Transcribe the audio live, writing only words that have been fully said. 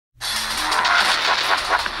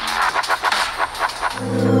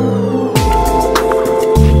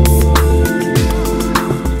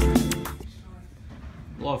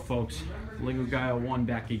Lego Guile 1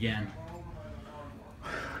 back again.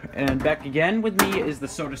 And back again with me is the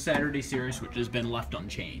Soda Saturday series, which has been left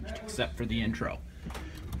unchanged, except for the intro.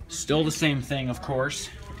 Still the same thing, of course,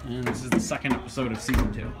 and this is the second episode of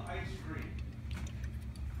Season 2.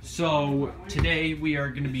 So, today we are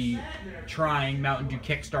going to be trying Mountain Dew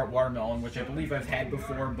Kickstart Watermelon, which I believe I've had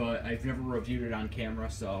before, but I've never reviewed it on camera,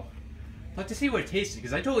 so I'd like to see what it tastes,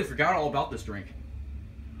 because I totally forgot all about this drink.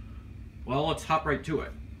 Well, let's hop right to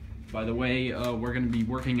it. By the way, we're going to be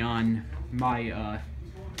working on my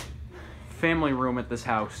family room at this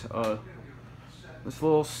house. This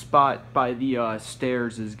little spot by the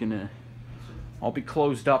stairs is going to all be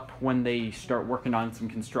closed up when they start working on some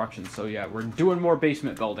construction. So yeah, we're doing more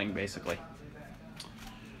basement building, basically.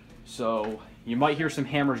 So you might hear some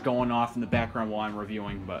hammers going off in the background while I'm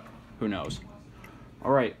reviewing, but who knows.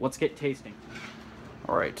 Alright, let's get tasting.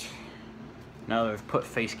 Alright, now that I've put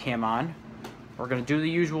face cam on, we're going to do the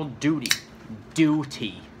usual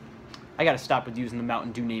duty. I gotta stop with using the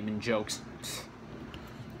Mountain Dew name in jokes.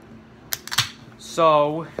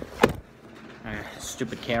 So,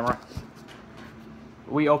 stupid camera.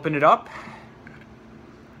 We open it up,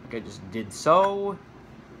 like I just did so.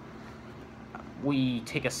 We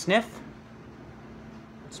take a sniff.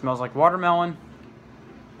 It smells like watermelon.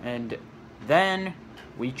 And then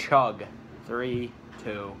we chug. 3,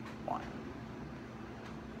 2, 1.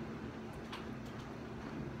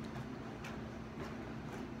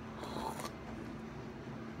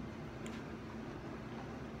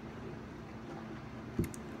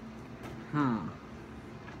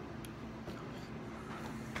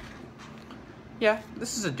 Yeah,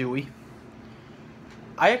 this is a dewy.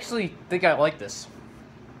 I actually think I like this.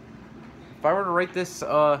 If I were to rate this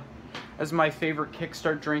as my favorite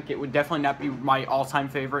Kickstart drink, it would definitely not be my all-time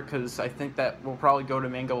favorite, because I think that will probably go to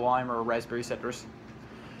mango lime or raspberry citrus.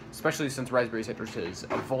 Especially since raspberry citrus is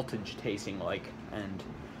a voltage tasting like, and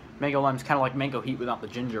mango lime is kind of like mango heat without the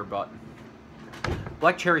ginger, but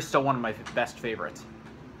black cherry is still one of my best favorites.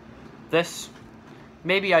 This,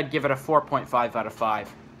 maybe I'd give it a 4.5 out of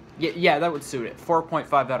 5. Yeah, that would suit it.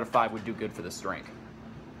 4.5 out of 5 would do good for this drink.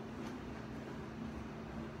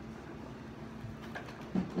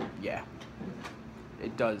 Yeah,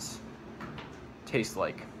 it does taste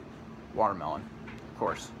like watermelon, of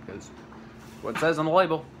course, because what it says on the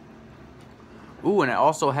label. Ooh, and it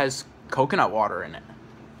also has coconut water in it,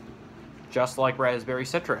 just like raspberry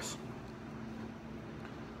citrus.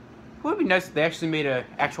 It would be nice if they actually made an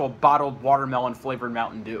actual bottled watermelon flavored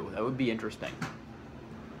Mountain Dew. That would be interesting.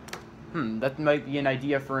 That might be an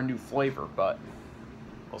idea for a new flavor, but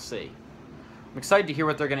we'll see. I'm excited to hear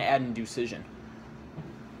what they're going to add in Decision.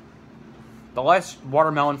 The last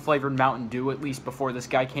watermelon-flavored Mountain Dew, at least before this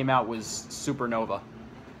guy came out, was Supernova,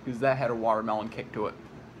 because that had a watermelon kick to it.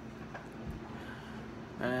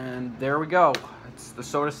 And there we go. It's the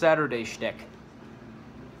Soda Saturday shtick.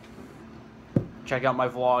 Check out my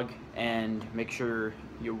vlog, and make sure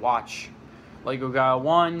you watch Lego Guile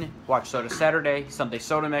 1, watch Soda Saturday, Sunday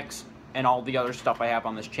Soda Mix, and all the other stuff I have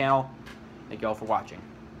on this channel. Thank you all for watching.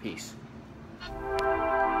 Peace.